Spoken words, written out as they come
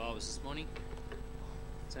Bibles this morning.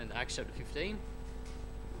 Turn to Acts chapter 15.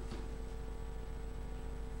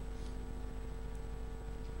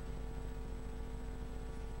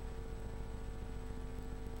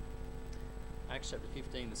 Acts chapter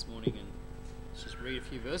 15 this morning, and let's just read a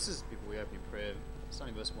few verses before we open in prayer.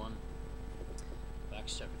 Starting verse 1 of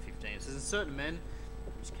Acts chapter 15. It says, "And certain men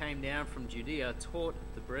which came down from Judea taught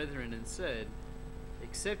the brethren and said,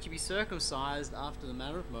 Except ye be circumcised after the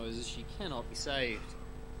manner of Moses, ye cannot be saved.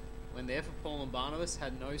 When therefore Paul and Barnabas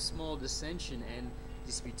had no small dissension and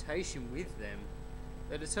disputation with them,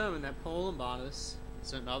 they determined that Paul and Barnabas, and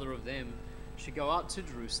certain other of them, should go up to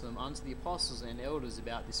Jerusalem unto the apostles and elders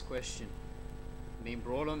about this question. And being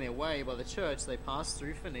brought on their way by the church, they passed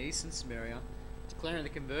through Phoenice and Samaria, declaring the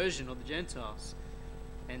conversion of the Gentiles,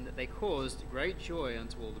 and that they caused great joy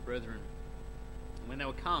unto all the brethren. And when they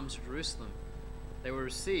were come to Jerusalem, they were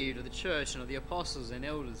received of the church and of the apostles and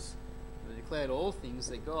elders, and they declared all things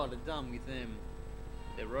that God had done with them.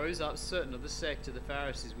 There rose up certain of the sect of the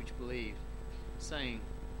Pharisees which believed, saying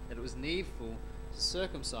that it was needful to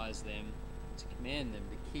circumcise them and to command them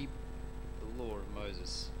to keep the law of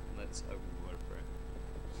Moses." And let's open the word of prayer.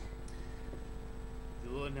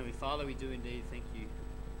 Dear Lord and Heavenly Father, we do indeed thank you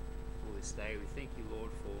for this day. We thank you,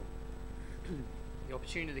 Lord, for the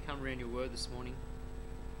opportunity to come around your word this morning.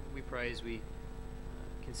 We pray as we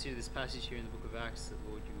consider this passage here in the book of Acts that,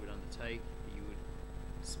 Lord, you would undertake, that you would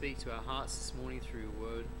speak to our hearts this morning through your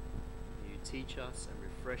word, that you teach us and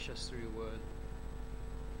refresh us through your word.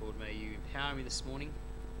 Lord, may you empower me this morning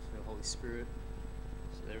through the Holy Spirit,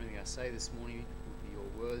 so that everything I say this morning will be your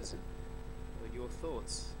words and, Lord, your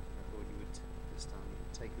thoughts. Lord, you would just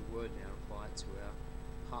take your word now and apply it to our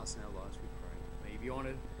hearts and our lives, we pray. May you be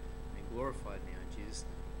honoured and glorified now in Jesus'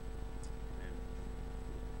 name.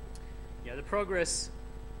 Amen. The progress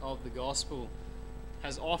of the gospel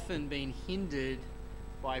has often been hindered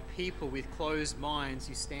by people with closed minds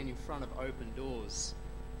who stand in front of open doors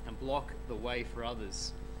and block the way for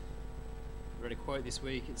others. I read a quote this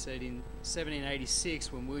week. It said, in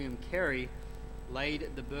 1786, when William Carey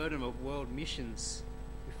laid the burden of world missions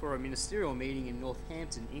before a ministerial meeting in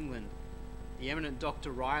Northampton, England, the eminent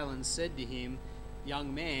Dr. Ryland said to him,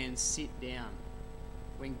 "Young man, sit down.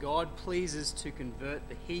 When God pleases to convert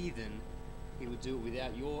the heathen, he will do it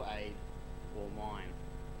without your aid or mine."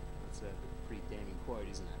 That's a pretty damning quote,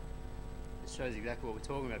 isn't it? It shows exactly what we're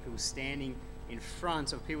talking about. People standing in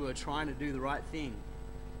front of people who are trying to do the right thing,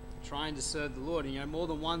 trying to serve the Lord. And more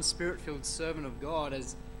than one spirit-filled servant of God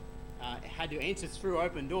has had to enter through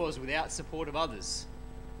open doors without support of others,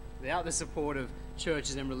 without the support of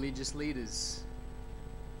churches and religious leaders.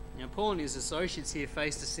 Now, Paul and his associates here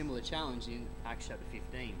faced a similar challenge in Acts chapter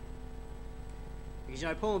 15.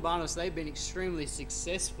 Because, Paul and Barnabas, they've been extremely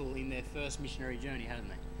successful in their first missionary journey, haven't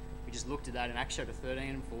they? We just looked at that in Acts chapter 13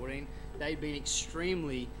 and 14. They've been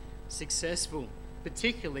extremely successful,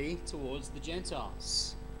 particularly towards the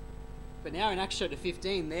Gentiles. But now in Acts chapter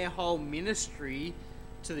 15, their whole ministry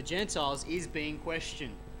to the Gentiles is being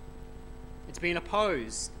questioned. It's been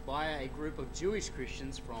opposed by a group of Jewish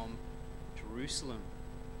Christians from Jerusalem.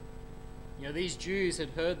 These Jews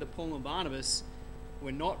had heard that Paul and Barnabas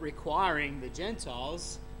were not requiring the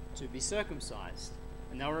Gentiles to be circumcised,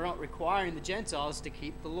 and they were not requiring the Gentiles to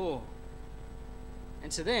keep the law.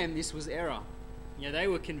 And to them, this was error. They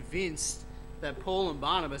were convinced that Paul and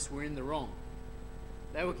Barnabas were in the wrong.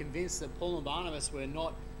 They were convinced that Paul and Barnabas were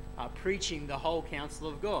not preaching the whole counsel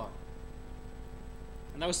of God.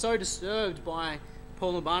 And they were so disturbed by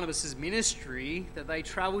Paul and Barnabas' ministry that they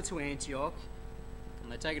travelled to Antioch,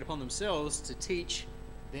 and they take it upon themselves to teach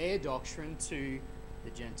their doctrine to the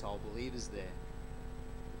Gentile believers there.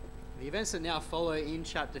 The events that now follow in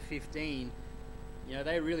chapter 15,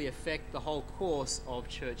 they really affect the whole course of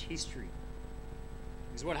church history.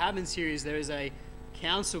 Because what happens here is there is a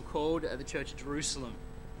council called the Church of Jerusalem.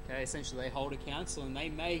 Essentially they hold a council and they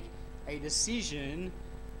make a decision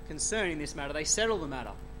concerning this matter. They settle the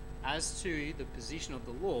matter as to the position of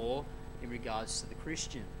the law in regards to the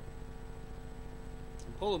Christian.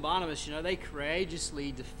 And Paul and Barnabas, they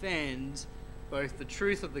courageously defend both the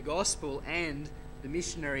truth of the gospel and the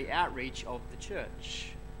missionary outreach of the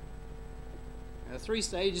church. Now, there are three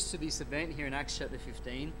stages to this event here in Acts chapter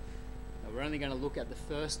 15. We're only going to look at the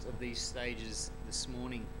first of these stages this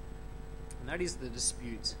morning, and that is the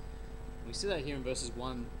dispute. And we see that here in verses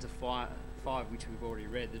 1 to 5, which we've already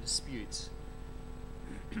read, the dispute.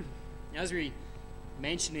 As we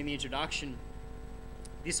mentioned in the introduction,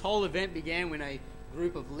 this whole event began when a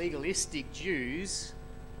group of legalistic Jews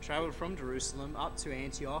travelled from Jerusalem up to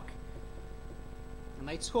Antioch, And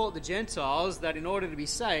they taught the Gentiles that in order to be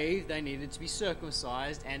saved, they needed to be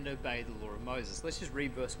circumcised and obey the law of of Moses. Let's just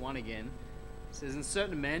read verse 1 again. It says, "And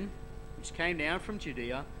certain men which came down from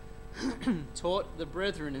Judea taught the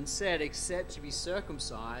brethren and said, Except you be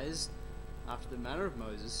circumcised after the manner of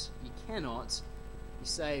Moses, you cannot be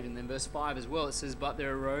saved." And then verse 5 as well, it says, "But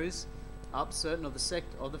there arose up certain of the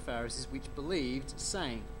sect of the Pharisees which believed,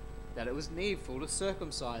 saying that it was needful to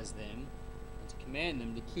circumcise them and to command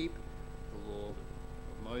them to keep the law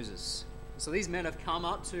of Moses." So these men have come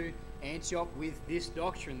up to Antioch with this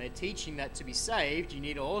doctrine. They're teaching that to be saved, you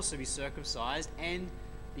need to also be circumcised and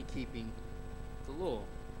be keeping the law.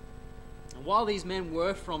 And while these men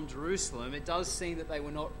were from Jerusalem, it does seem that they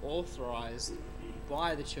were not authorized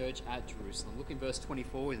by the church at Jerusalem. Look in verse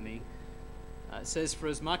 24 with me. It says, "For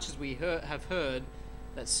as much as we have heard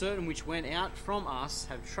that certain which went out from us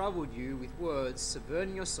have troubled you with words,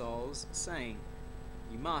 subverting your souls, saying,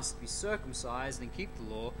 You must be circumcised and keep the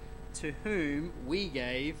law, to whom we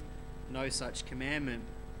gave no such commandment."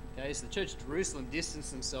 Okay, so the church of Jerusalem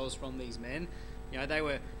distanced themselves from these men. They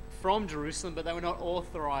were from Jerusalem, but they were not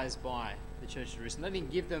authorized by the church of Jerusalem. They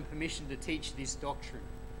didn't give them permission to teach this doctrine.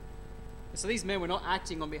 So these men were not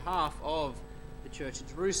acting on behalf of the church of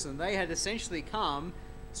Jerusalem. They had essentially come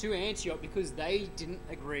to Antioch because they didn't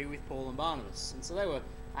agree with Paul and Barnabas. And so they were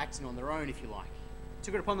acting on their own, if you like.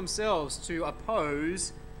 Took it upon themselves to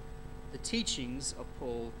oppose the teachings of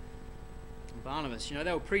Paul and Barnabas.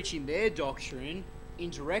 They were preaching their doctrine in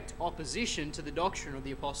direct opposition to the doctrine of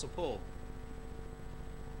the Apostle Paul.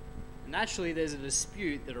 And naturally, there's a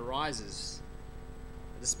dispute that arises,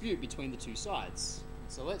 a dispute between the two sides.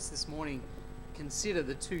 So let's this morning consider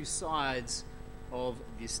the two sides of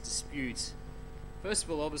this dispute. First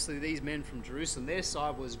of all, obviously, these men from Jerusalem, their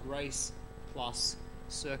side was grace plus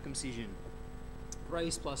circumcision.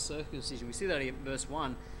 Grace plus circumcision. We see that in verse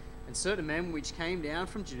 1. "And certain men which came down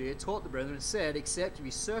from Judea taught the brethren and said, Except you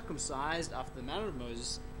be circumcised after the manner of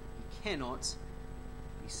Moses, you cannot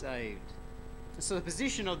be saved." And so the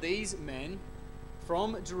position of these men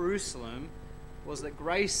from Jerusalem was that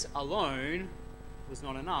grace alone was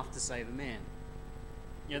not enough to save a man.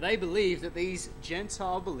 They believed that these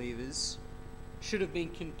Gentile believers should have been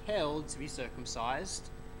compelled to be circumcised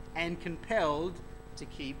and compelled to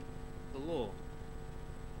keep the law.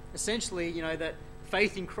 Essentially, that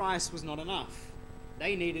faith in Christ was not enough.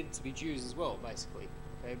 They needed to be Jews as well, basically.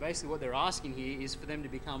 Okay, basically what they're asking here is for them to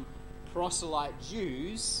become proselyte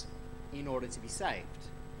Jews in order to be saved.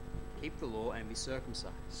 Keep the law and be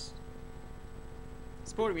circumcised.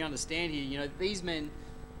 It's important we understand here, these men,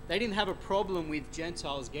 they didn't have a problem with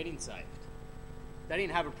Gentiles getting saved. They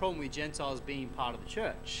didn't have a problem with Gentiles being part of the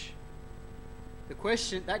church. That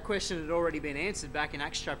question had already been answered back in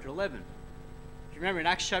Acts chapter 11. If you remember in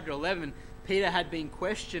Acts chapter 11, Peter had been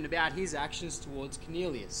questioned about his actions towards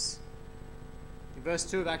Cornelius. In verse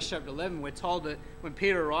 2 of Acts chapter 11, we're told that when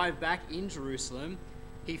Peter arrived back in Jerusalem,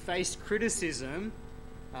 he faced criticism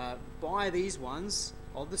by these ones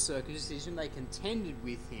of the circumcision. They contended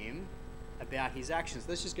with him about his actions.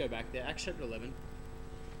 Let's just go back there, Acts chapter 11.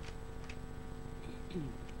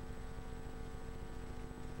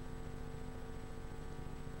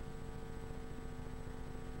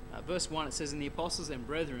 Verse 1, it says, "And the apostles and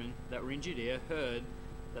brethren that were in Judea heard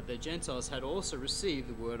that the Gentiles had also received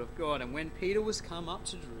the word of God. And when Peter was come up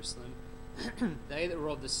to Jerusalem, they that were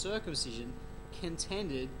of the circumcision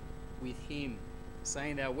contended with him,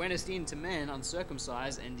 saying, Thou wentest in to men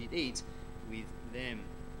uncircumcised and did eat with them."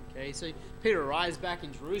 Okay, so Peter arrives back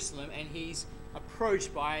in Jerusalem and he's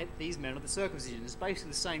approached by these men of the circumcision. It's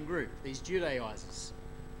basically the same group, these Judaizers.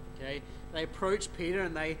 Okay, they approach Peter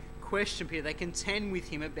and they question Peter. They contend with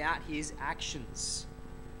him about his actions.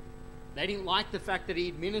 They didn't like the fact that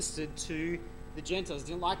he ministered to the Gentiles.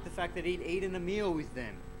 Didn't like the fact that he'd eaten a meal with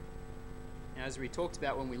them. Now, as we talked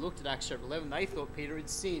about when we looked at Acts chapter 11, they thought Peter had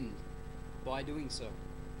sinned by doing so.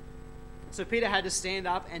 So Peter had to stand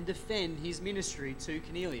up and defend his ministry to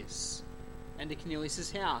Cornelius and to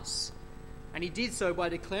Cornelius' house. And he did so by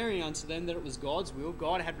declaring unto them that it was God's will.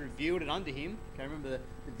 God had revealed it unto him. Okay, remember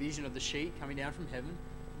the vision of the sheet coming down from heaven.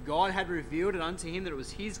 God had revealed it unto him that it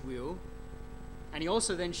was his will. And he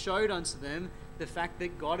also then showed unto them the fact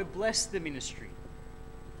that God had blessed the ministry.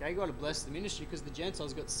 Okay, God had blessed the ministry because the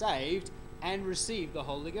Gentiles got saved and received the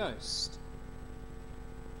Holy Ghost.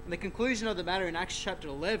 And the conclusion of the matter in Acts chapter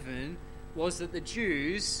 11 was that the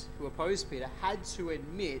Jews who opposed Peter had to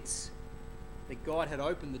admit that God had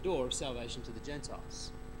opened the door of salvation to the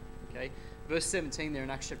Gentiles. Okay, verse 17 there in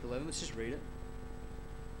Acts chapter 11, let's just read it.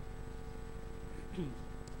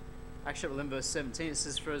 Acts chapter 11 verse 17, it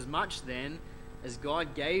says, "For as much then as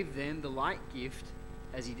God gave them the like gift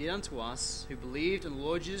as he did unto us, who believed in the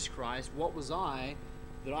Lord Jesus Christ, what was I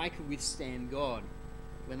that I could withstand God?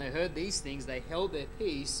 When they heard these things, they held their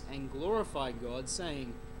peace and glorified God,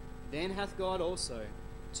 saying, Then hath God also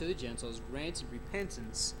to the Gentiles granted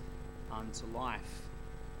repentance unto life.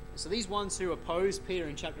 So these ones who opposed Peter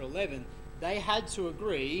in chapter 11, they had to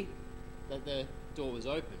agree that the door was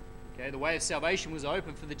open. Okay, the way of salvation was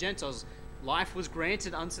open for the Gentiles. Life was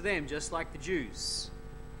granted unto them, just like the Jews.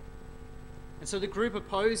 And so the group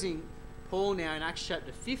opposing Paul now in Acts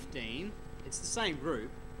chapter 15, it's the same group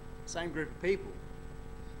of people.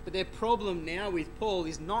 But their problem now with Paul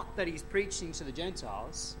is not that he's preaching to the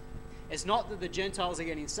Gentiles. It's not that the Gentiles are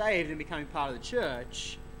getting saved and becoming part of the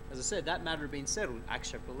church. As I said, that matter had been settled, Acts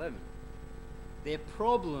chapter 11. Their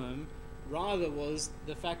problem rather was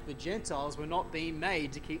the fact that the Gentiles were not being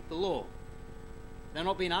made to keep the law. They're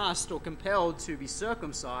not being asked or compelled to be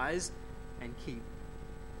circumcised and keep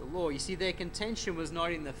the law. You see, their contention was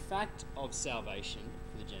not in the fact of salvation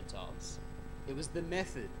for the Gentiles. It was the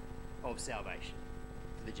method of salvation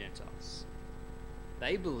for the Gentiles.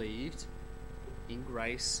 They believed in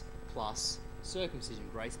grace plus circumcision,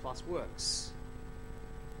 grace plus works.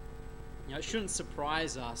 You know, it shouldn't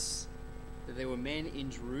surprise us that there were men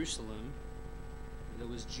in Jerusalem, there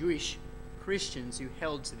was Jewish Christians who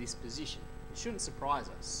held to this position. It shouldn't surprise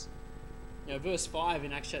us. You know, verse 5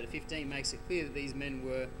 in Acts chapter 15 makes it clear that these men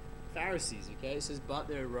were Pharisees, okay? It says, But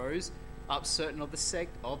there arose up certain of the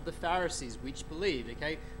sect of the Pharisees which believed,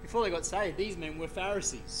 okay? Before they got saved, these men were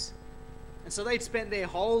Pharisees. And so they'd spent their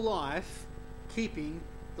whole life keeping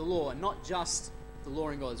the law, and not just the law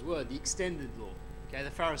in God's word, the extended law, okay, the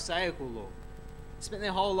Pharisaical law. They spent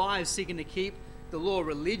their whole lives seeking to keep the law,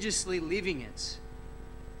 religiously living it.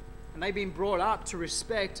 And they've been brought up to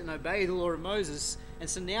respect and obey the law of Moses, and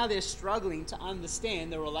so now they're struggling to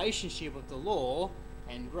understand the relationship of the law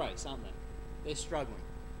and grace, aren't they? They're struggling.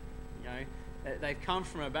 You know, they've come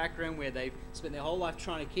from a background where they've spent their whole life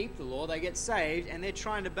trying to keep the law. They get saved, and they're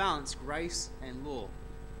trying to balance grace and law,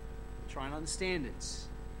 trying to understand it.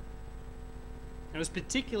 And it was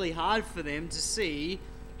particularly hard for them to see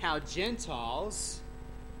how Gentiles,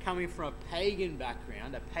 coming from a pagan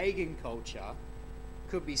background, a pagan culture,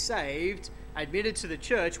 could be saved, admitted to the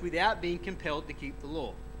church without being compelled to keep the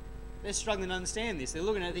law. They're struggling to understand this. They're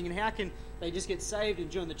looking at it thinking, how can they just get saved and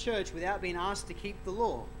join the church without being asked to keep the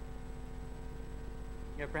law?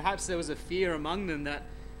 You know, perhaps there was a fear among them that,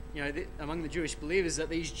 you know, among the Jewish believers, that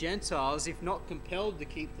these Gentiles, if not compelled to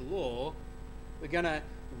keep the law, were going to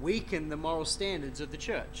weaken the moral standards of the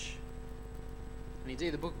church. And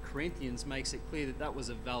indeed, the book of Corinthians makes it clear that that was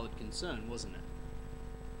a valid concern, wasn't it?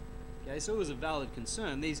 Okay, so it was a valid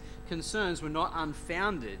concern. These concerns were not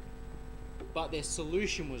unfounded, but their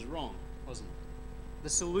solution was wrong, wasn't it? The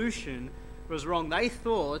solution was wrong. They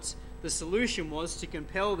thought the solution was to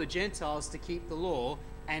compel the Gentiles to keep the law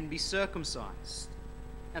and be circumcised.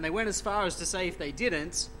 And they went as far as to say if they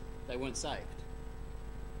didn't, they weren't saved.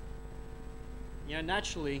 You know,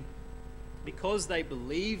 naturally, because they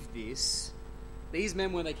believed this, these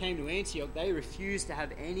men, when they came to Antioch, they refused to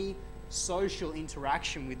have any social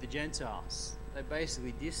interaction with the Gentiles. They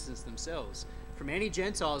basically distanced themselves from any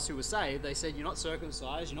Gentiles who were saved. They said, you're not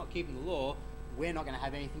circumcised, you're not keeping the law, we're not going to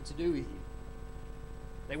have anything to do with you.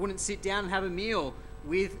 They wouldn't sit down and have a meal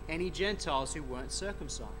with any Gentiles who weren't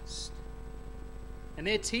circumcised. And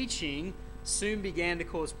their teaching soon began to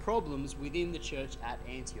cause problems within the church at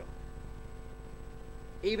Antioch.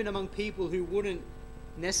 Even among people who wouldn't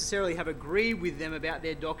necessarily have agreed with them about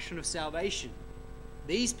their doctrine of salvation.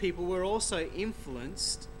 These people were also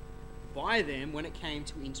influenced by them when it came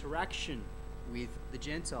to interaction with the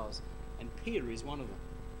Gentiles. And Peter is one of them.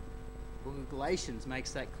 The book of Galatians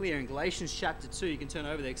makes that clear. In Galatians chapter 2, you can turn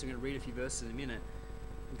over there because I'm going to read a few verses in a minute.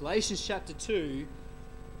 In Galatians chapter 2,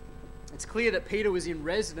 it's clear that Peter was in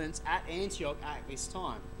residence at Antioch at this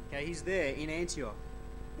time. Okay, he's there in Antioch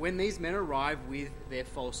when these men arrived with their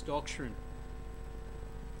false doctrine.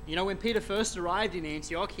 You know, when Peter first arrived in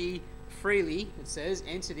Antioch, he freely, it says,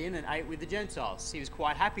 entered in and ate with the Gentiles. He was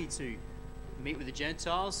quite happy to meet with the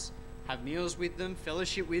Gentiles, have meals with them,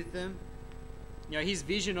 fellowship with them. You know, his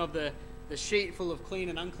vision of the sheet full of clean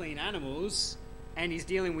and unclean animals, and he's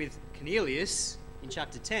dealing with Cornelius in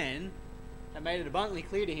chapter 10, had made it abundantly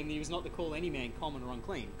clear to him that he was not to call any man common or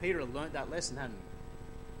unclean. Peter had learnt that lesson, hadn't he?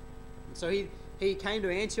 And so he came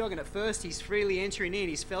to Antioch, and at first he's freely entering in,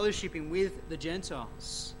 he's fellowshipping with the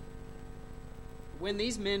Gentiles. When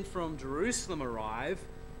these men from Jerusalem arrive,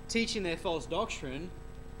 teaching their false doctrine,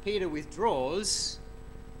 Peter withdraws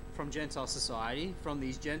from Gentile society, from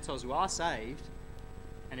these Gentiles who are saved,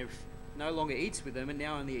 and no longer eats with them, and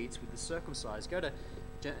now only eats with the circumcised. Go to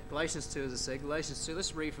Galatians 2, as I said. Galatians 2,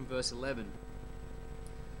 let's read from verse 11.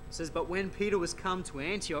 It says, "But when Peter was come to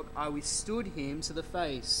Antioch, I withstood him to the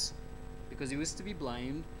face, because he was to be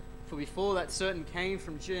blamed. For before that certain came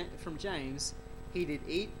from James, he did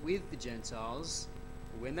eat with the Gentiles.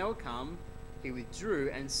 But when they were come, he withdrew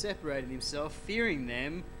and separated himself, fearing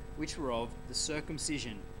them which were of the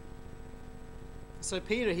circumcision." So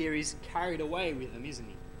Peter here is carried away with them, isn't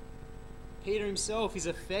he? Peter himself is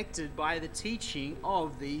affected by the teaching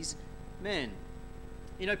of these men.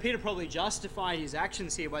 You know, Peter probably justified his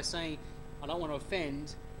actions here by saying, "I don't want to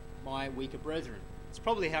offend my weaker brethren." It's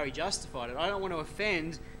probably how he justified it. "I don't want to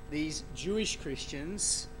offend these Jewish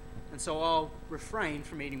Christians, and so I'll refrain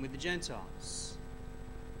from eating with the Gentiles."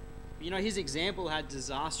 But you know, his example had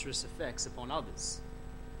disastrous effects upon others,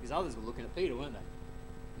 because others were looking at Peter, weren't they?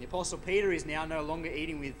 The Apostle Peter is now no longer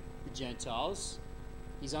eating with the Gentiles.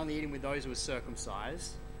 He's only eating with those who are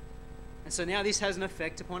circumcised. And so now this has an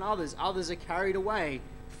effect upon others. Others are carried away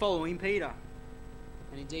following Peter.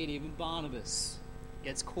 And indeed, even Barnabas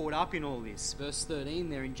gets caught up in all this. Verse 13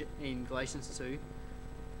 there in Galatians 2,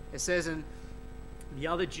 it says, "And the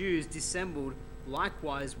other Jews dissembled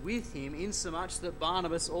likewise with him, insomuch that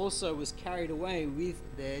Barnabas also was carried away with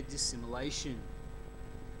their dissimulation."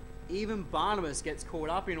 Even Barnabas gets caught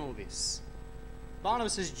up in all this.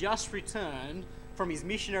 Barnabas has just returned from his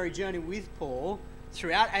missionary journey with Paul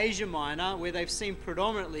throughout Asia Minor, where they've seen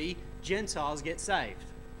predominantly Gentiles get saved.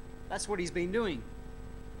 That's what he's been doing.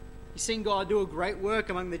 He's seen God do a great work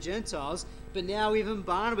among the Gentiles, but now even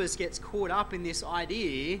Barnabas gets caught up in this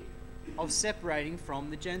idea of separating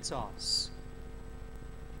from the Gentiles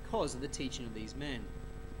because of the teaching of these men.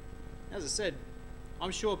 As I said,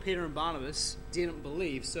 I'm sure Peter and Barnabas didn't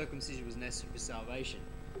believe circumcision was necessary for salvation.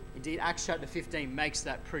 Indeed, Acts chapter 15 makes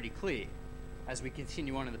that pretty clear as we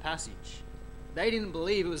continue on in the passage. They didn't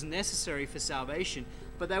believe it was necessary for salvation,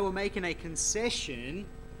 but they were making a concession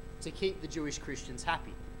to keep the Jewish Christians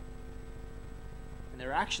happy. And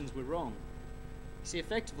their actions were wrong. You see,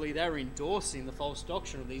 effectively, they were endorsing the false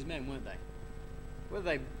doctrine of these men, weren't they? Whether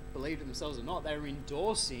they believed it themselves or not, they were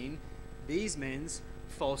endorsing these men's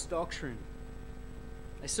false doctrine.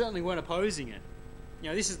 They certainly weren't opposing it. You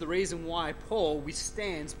know, this is the reason why Paul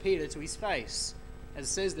withstands Peter to his face. As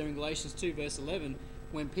it says there in Galatians 2 verse 11,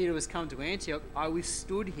 "When Peter was come to Antioch, I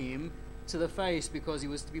withstood him to the face because he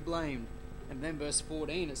was to be blamed." And then verse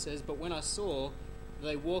 14 it says, "But when I saw that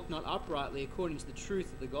they walked not uprightly according to the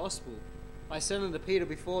truth of the gospel, I said unto Peter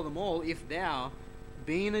before them all, If thou,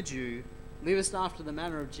 being a Jew, livest after the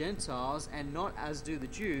manner of Gentiles, and not as do the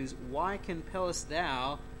Jews, why compellest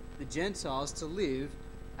thou the Gentiles to live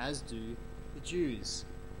as do the Jews?"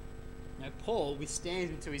 Now Paul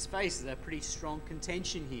withstands him to his face. There's a pretty strong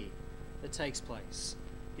contention here that takes place.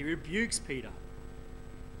 He rebukes Peter,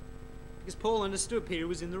 because Paul understood Peter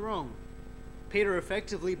was in the wrong. Peter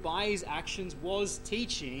effectively, by his actions, was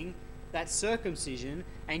teaching that circumcision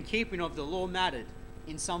and keeping of the law mattered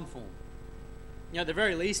in some form. You know, at the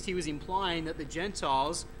very least, he was implying that the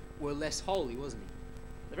Gentiles were less holy, wasn't he?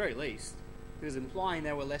 At the very least, he was implying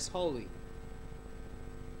they were less holy.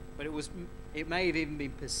 But it may have even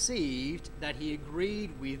been perceived that he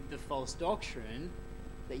agreed with the false doctrine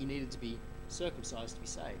that you needed to be circumcised to be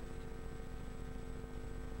saved.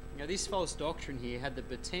 Now, this false doctrine here had the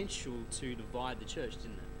potential to divide the church,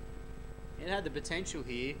 didn't it? It had the potential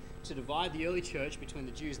here to divide the early church between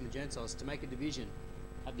the Jews and the Gentiles, to make a division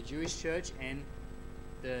of the Jewish church and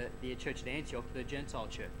the church at Antioch, the Gentile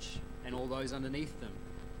church, and all those underneath them.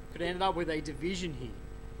 Could have ended up with a division here.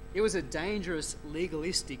 It was a dangerous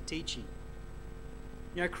legalistic teaching.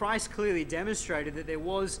 You know, Christ clearly demonstrated that there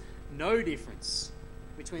was no difference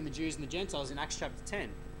between the Jews and the Gentiles in Acts chapter 10.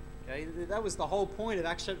 Okay, that was the whole point of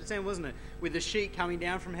Acts chapter 10, wasn't it? With the sheet coming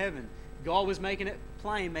down from heaven. God was making it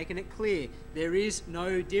plain, making it clear. There is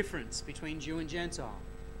no difference between Jew and Gentile.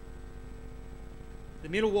 The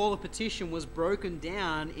middle wall of partition was broken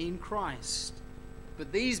down in Christ.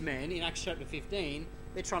 But these men, in Acts chapter 15,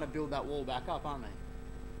 they're trying to build that wall back up, aren't they?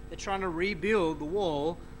 They're trying to rebuild the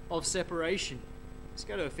wall of separation. Let's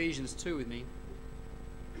go to Ephesians 2 with me.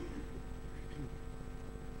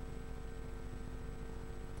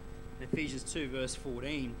 Ephesians 2 verse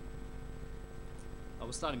 14. I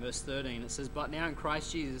will start in verse 13. It says, "But now in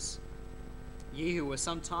Christ Jesus, ye who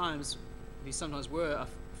sometimes were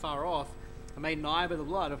far off, are made nigh by the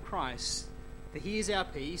blood of Christ. For he is our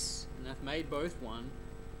peace, and hath made both one,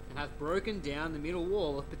 and hath broken down the middle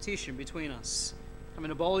wall of partition between us,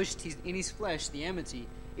 having abolished in his flesh the enmity,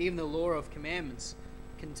 even the law of commandments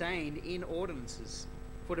contained in ordinances,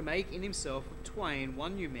 for to make in himself of twain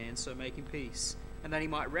one new man, so making peace, and that he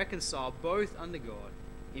might reconcile both unto God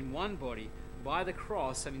in one body by the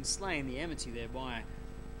cross, having slain the enmity thereby."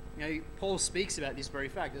 Paul speaks about this very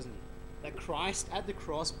fact, doesn't he? That Christ at the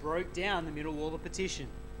cross broke down the middle wall of partition.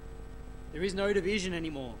 There is no division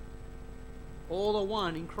anymore. All are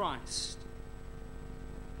one in Christ.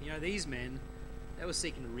 These men, they were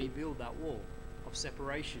seeking to rebuild that wall of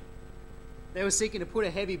separation. They were seeking to put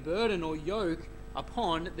a heavy burden or yoke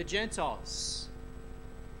upon the Gentiles.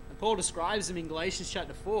 And Paul describes them in Galatians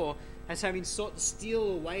chapter 4 as having sought to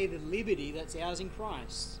steal away the liberty that's ours in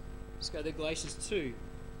Christ. Let's go to Galatians 2,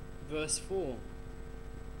 verse 4.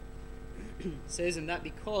 It says, "And that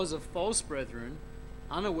because of false brethren,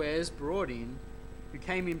 unawares brought in, who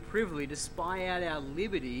came in privily to spy out our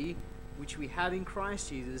liberty, which we have in Christ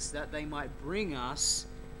Jesus, that they might bring us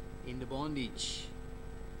into bondage."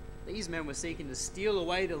 These men were seeking to steal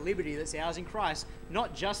away the liberty that's ours in Christ,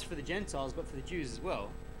 not just for the Gentiles, but for the Jews as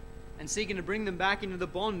well, and seeking to bring them back into the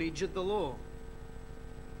bondage of the law.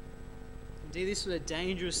 Indeed, this was a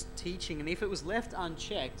dangerous teaching, and if it was left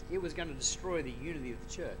unchecked, it was going to destroy the unity of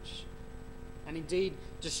the church, and indeed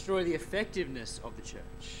destroy the effectiveness of the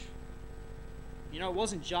church. It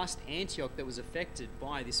wasn't just Antioch that was affected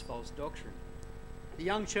by this false doctrine. The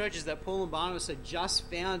young churches that Paul and Barnabas had just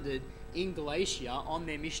founded in Galatia on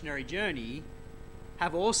their missionary journey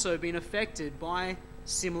have also been affected by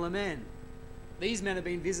similar men. These men have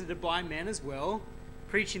been visited by men as well,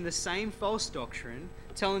 preaching the same false doctrine,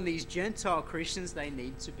 telling these Gentile Christians they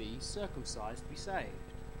need to be circumcised to be saved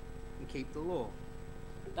and keep the law.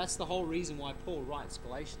 That's the whole reason why Paul writes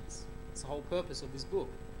Galatians. It's the whole purpose of this book.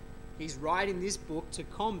 He's writing this book to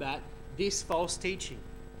combat this false teaching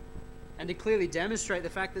and to clearly demonstrate the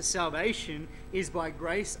fact that salvation is by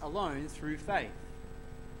grace alone through faith.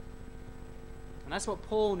 And that's what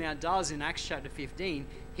Paul now does in Acts chapter 15.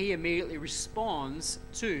 He immediately responds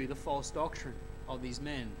to the false doctrine of these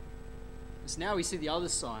men. So now we see the other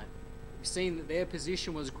side. We've seen that their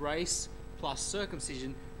position was grace plus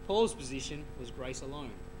circumcision. Paul's position was grace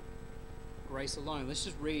alone. Grace alone. Let's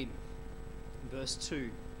just read verse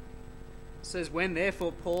 2. It says, "When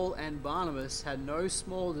therefore Paul and Barnabas had no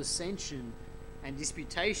small dissension and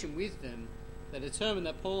disputation with them, they determined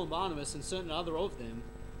that Paul and Barnabas and certain other of them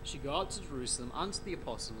should go up to Jerusalem unto the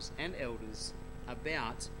apostles and elders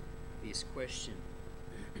about this question."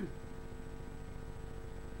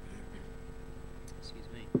 Excuse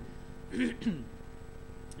me.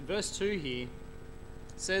 In verse 2 here,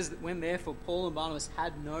 it says that when therefore Paul and Barnabas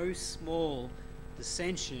had no small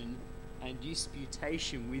dissension and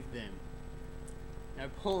disputation with them. Now,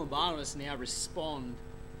 Paul and Barnabas now respond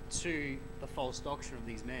to the false doctrine of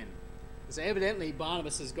these men. So evidently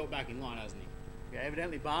Barnabas has got back in line, hasn't he?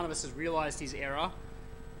 Evidently Barnabas has realized his error,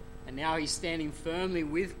 and now he's standing firmly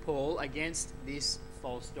with Paul against this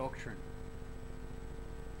false doctrine.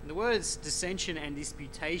 And the words dissension and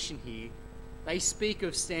disputation here, they speak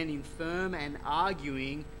of standing firm and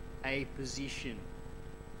arguing a position.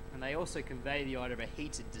 And they also convey the idea of a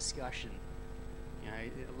heated discussion.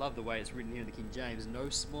 I love the way it's written here in the King James, no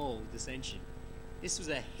small dissension. This was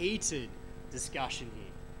a heated discussion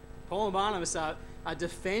here. Paul and Barnabas are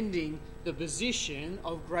defending the position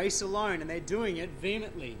of grace alone, and they're doing it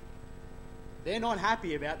vehemently. They're not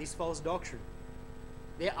happy about this false doctrine.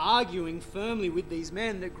 They're arguing firmly with these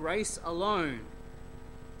men that grace alone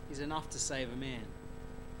is enough to save a man.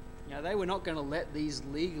 They were not going to let these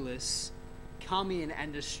legalists come in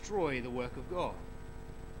and destroy the work of God.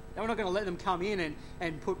 They were not going to let them come in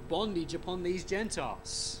and put bondage upon these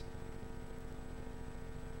Gentiles.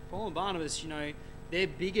 Paul and Barnabas, their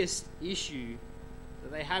biggest issue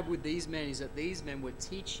that they had with these men is that these men were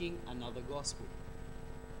teaching another gospel.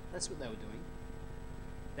 That's what they were doing.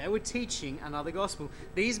 They were teaching another gospel.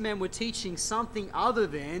 These men were teaching something other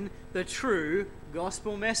than the true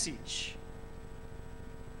gospel message.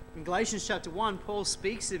 In Galatians chapter 1, Paul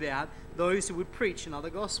speaks about those who would preach another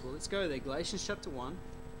gospel. Let's go there. Galatians chapter 1.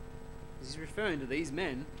 He's referring to these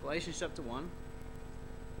men. Galatians chapter 1.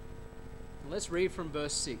 Let's read from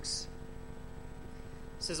verse 6.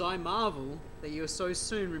 It says, "I marvel that you are so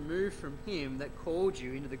soon removed from him that called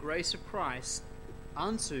you into the grace of Christ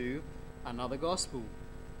unto another gospel,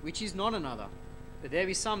 which is not another. But there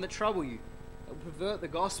be some that trouble you, that will pervert the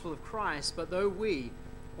gospel of Christ. But though we,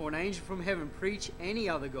 or an angel from heaven, preach any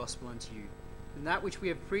other gospel unto you than that which we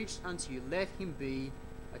have preached unto you, let him be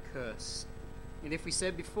accursed. And if we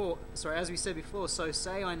said before, as we said before, so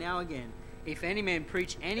say I now again, if any man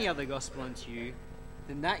preach any other gospel unto you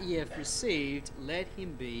than that ye have received, let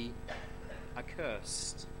him be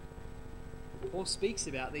accursed." Paul speaks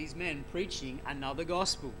about these men preaching another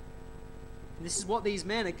gospel. And this is what these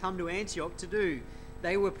men had come to Antioch to do.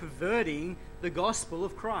 They were perverting the gospel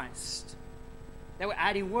of Christ. They were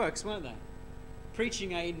adding works, weren't they?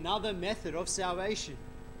 Preaching another method of salvation.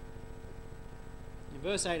 In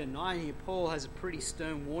verse 8 and 9 here, Paul has a pretty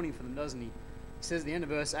stern warning for them, doesn't he? He says at the end of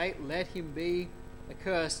verse 8, let him be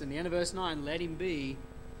accursed. And the end of verse 9, let him be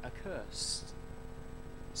accursed.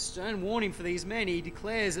 Stern warning for these men. He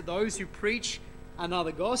declares that those who preach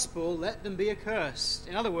another gospel, let them be accursed.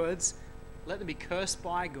 In other words, let them be cursed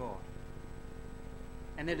by God.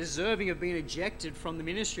 And they're deserving of being ejected from the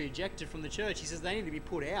ministry, ejected from the church. He says they need to be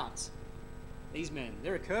put out. These men,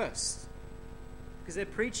 they're accursed because they're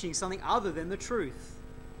preaching something other than the truth.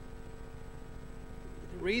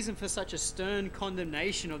 The reason for such a stern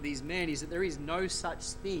condemnation of these men is that there is no such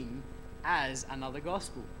thing as another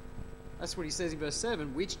gospel. That's what he says in verse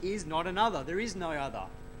 7, which is not another. There is no other.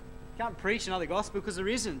 You can't preach another gospel because there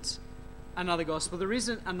isn't another gospel. There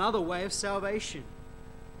isn't another way of salvation.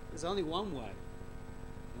 There's only one way.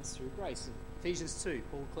 That's through grace. In Ephesians 2,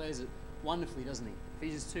 Paul declares it wonderfully, doesn't he?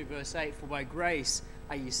 Ephesians 2 verse 8, for by grace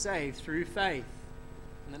are you saved through faith,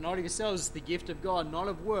 and that not of yourselves is the gift of God, not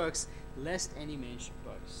of works, lest any man should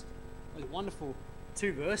boast. Those wonderful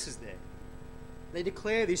 2 verses there. They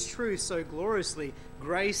declare this truth so gloriously,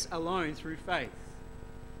 grace alone through faith.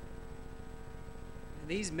 And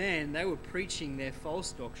these men, they were preaching their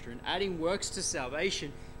false doctrine, adding works to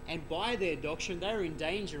salvation, and by their doctrine they were in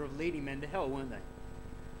danger of leading men to hell, weren't they?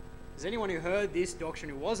 Because anyone who heard this doctrine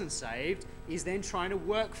who wasn't saved is then trying to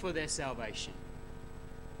work for their salvation.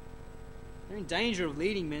 They're in danger of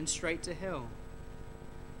leading men straight to hell.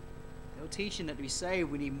 They were teaching that to be saved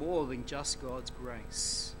we need more than just God's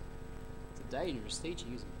grace. It's a dangerous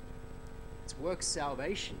teaching, isn't it? It's work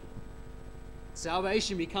salvation.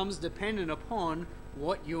 Salvation becomes dependent upon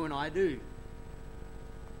what you and I do.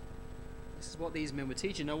 This is what these men were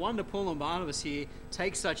teaching. No wonder Paul and Barnabas here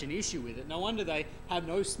take such an issue with it. No wonder they have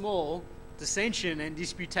no small dissension and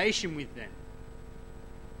disputation with them.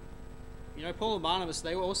 You know, Paul and Barnabas,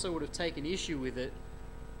 they also would have taken issue with it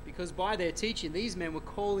because by their teaching, these men were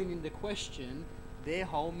calling into question their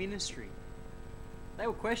whole ministry. They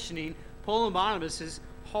were questioning Paul and Barnabas'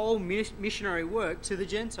 whole missionary work to the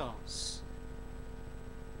Gentiles.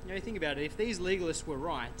 You know, think about it. If these legalists were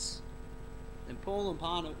right, then Paul and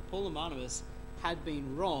Barnabas had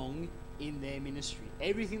been wrong in their ministry.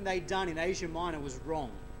 Everything they'd done in Asia Minor was wrong.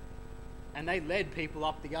 And they led people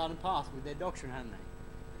up the garden path with their doctrine, hadn't they?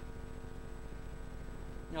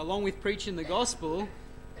 Now, along with preaching the gospel,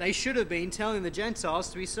 they should have been telling the Gentiles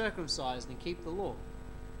to be circumcised and keep the law,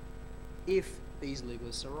 if these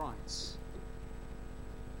legalists are right.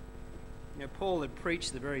 You know, Paul had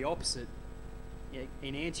preached the very opposite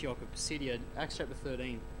in Antioch of Pisidia, Acts chapter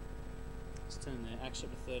 13. Let's turn there, Acts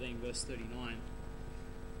chapter 13, verse 39.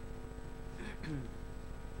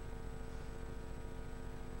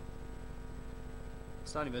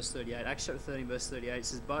 Starting verse 38, Acts chapter 13, verse 38, it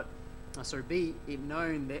says, be it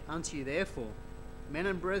known that unto you therefore, men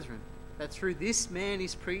and brethren, that through this man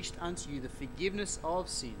is preached unto you the forgiveness of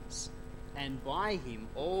sins, and by him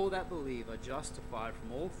all that believe are justified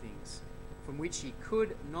from all things, from which ye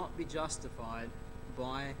could not be justified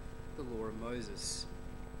by the law of Moses.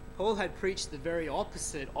 Paul had preached the very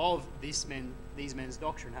opposite of these men's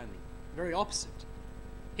doctrine, hadn't he? The very opposite.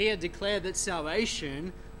 He had declared that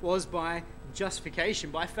salvation was by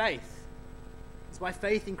justification, by faith. It's by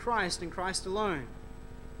faith in Christ and Christ alone.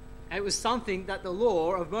 And it was something that the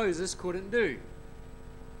law of Moses couldn't do.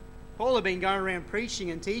 Paul had been going around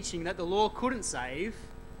preaching and teaching that the law couldn't save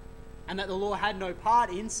and that the law had no part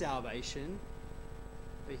in salvation.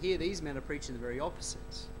 But here these men are preaching the very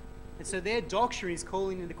opposite. And so their doctrine is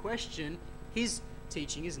calling into question his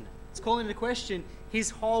teaching, isn't it? It's calling into question his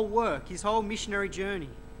whole work, his whole missionary journey.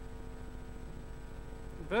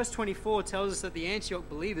 Verse 24 tells us that the Antioch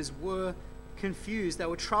believers were confused. They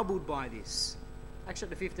were troubled by this. Acts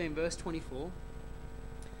chapter 15, verse 24.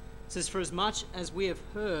 It says, for as much as we have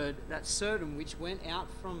heard that certain which went out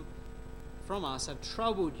from us have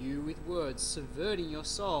troubled you with words, subverting your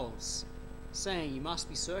souls, saying, you must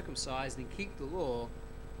be circumcised and keep the law,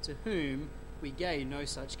 to whom we gave no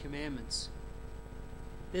such commandments.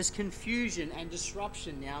 There's confusion and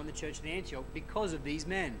disruption now in the church of Antioch because of these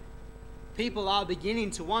men. People are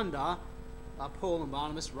beginning to wonder, are Paul and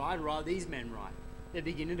Barnabas right, or are these men right? They're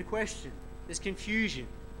beginning to question. There's confusion.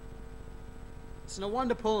 So no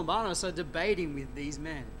wonder Paul and Barnabas are debating with these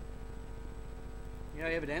men. You know,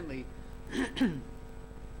 evidently,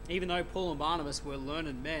 even though Paul and Barnabas were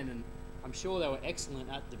learned men, and I'm sure they were excellent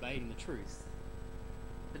at debating the truth,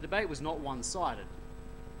 the debate was not one-sided.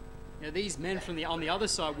 You know, these men on the other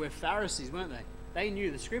side were Pharisees, weren't they? They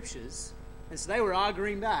knew the scriptures, and so they were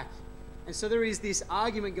arguing back. And so there is this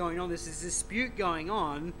argument going on, there's this dispute going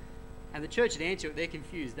on, and the church at Antioch, they're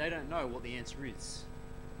confused. They don't know what the answer is.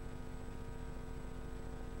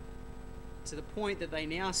 to the point that they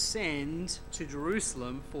now send to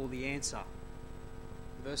Jerusalem for the answer.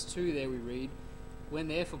 Verse 2 there we read, "When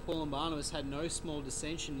therefore Paul and Barnabas had no small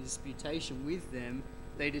dissension and disputation with them,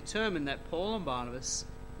 they determined that Paul and Barnabas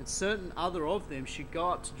and certain other of them should go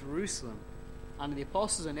up to Jerusalem under the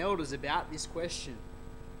apostles and elders about this question.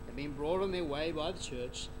 And being brought on their way by the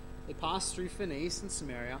church, they passed through Phoenice and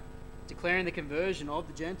Samaria, declaring the conversion of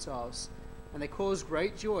the Gentiles, and they caused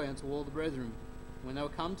great joy unto all the brethren. When they were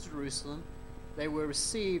come to Jerusalem, they were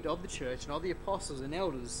received of the church and of the apostles and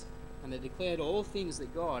elders, and they declared all things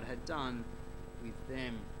that God had done with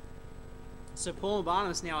them." So Paul and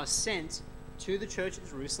Barnabas now are sent to the church at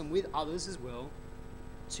Jerusalem with others as well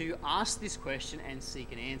to ask this question and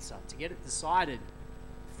seek an answer, to get it decided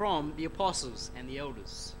from the apostles and the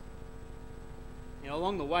elders.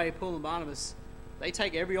 Along the way, Paul and Barnabas, they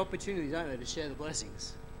take every opportunity, don't they, to share the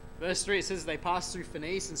blessings. Verse 3, it says they pass through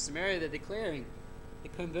Phoenice and Samaria. They're declaring the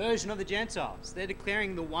conversion of the Gentiles. They're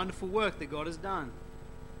declaring the wonderful work that God has done.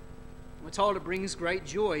 We're told it brings great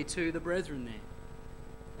joy to the brethren there.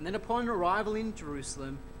 And then upon arrival in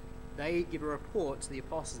Jerusalem, they give a report to the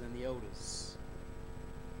apostles and the elders.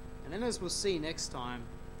 And then, as we'll see next time,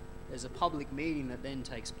 there's a public meeting that then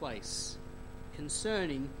takes place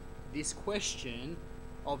concerning this question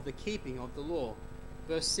of the keeping of the law.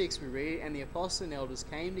 Verse 6 we read, "And the apostles and elders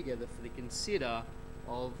came together for the consider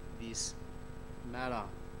of this matter."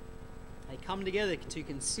 They come together to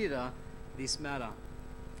consider this matter.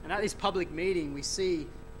 And at this public meeting, we see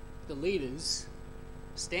the leaders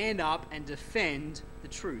stand up and defend the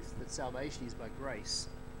truth that salvation is by grace,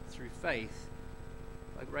 through faith,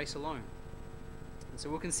 by grace alone. And so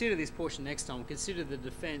we'll consider this portion next time. We'll consider the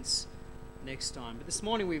defense next time. But this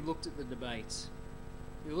morning we've looked at the debate.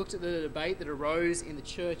 We looked at the debate that arose in the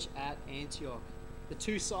church at Antioch. The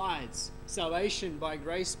two sides, salvation by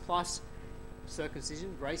grace plus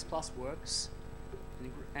circumcision, grace plus works,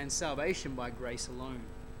 and salvation by grace alone.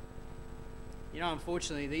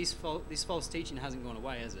 Unfortunately, this false teaching hasn't gone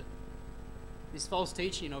away, has it? This false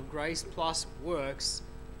teaching of grace plus works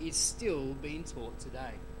is still being taught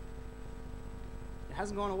today. It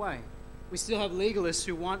hasn't gone away. We still have legalists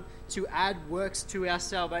who want to add works to our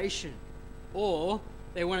salvation, or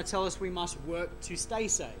they want to tell us we must work to stay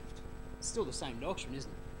saved. It's still the same doctrine,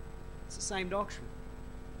 isn't it? It's the same doctrine.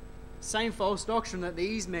 Same false doctrine that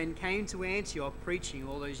these men came to Antioch preaching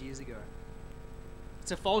all those years ago.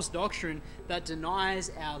 It's a false doctrine that denies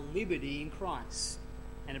our liberty in Christ,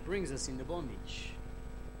 and it brings us into bondage.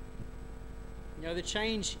 The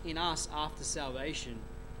change in us after salvation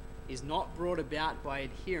is not brought about by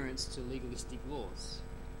adherence to legalistic laws.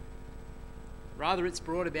 Rather, it's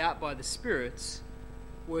brought about by the Spirit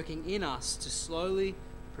working in us to slowly,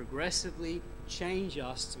 progressively change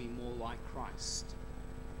us to be more like Christ.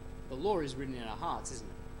 The law is written in our hearts, isn't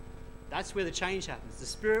it? That's where the change happens. The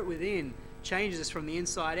Spirit within changes us from the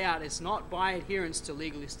inside out. It's not by adherence to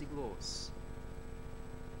legalistic laws.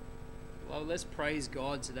 Well, let's praise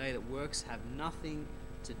God today that works have nothing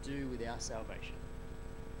to do with our salvation.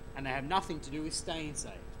 And they have nothing to do with staying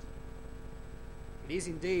saved. It is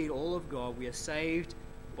indeed all of God. We are saved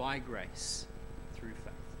by grace through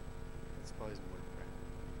faith. Let's close in word of prayer.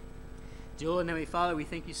 Dear Lord and Heavenly Father, we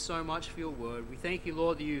thank you so much for your word. We thank you,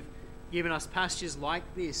 Lord, that you've given us passages like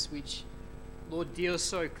this, which, Lord, deals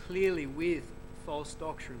so clearly with false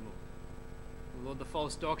doctrine, Lord. And Lord, the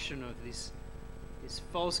false doctrine of this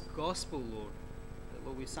false gospel, Lord, that,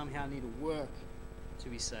 Lord, we somehow need to work to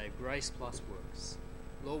be saved. Grace plus works.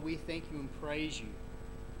 Lord, we thank you and praise you.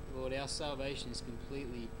 Lord, our salvation is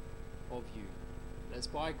completely of you. That's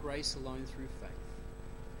by grace alone through faith.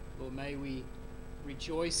 Lord, may we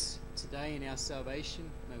rejoice today in our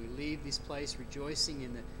salvation. May we leave this place rejoicing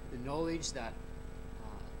in the knowledge that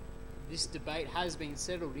this debate has been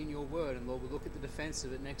settled in your word. And Lord, we'll look at the defense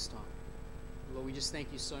of it next time. Lord, we just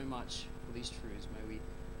thank you so much for these truths. May we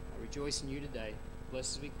rejoice in you today.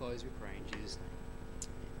 Bless as we close, we pray in Jesus' name.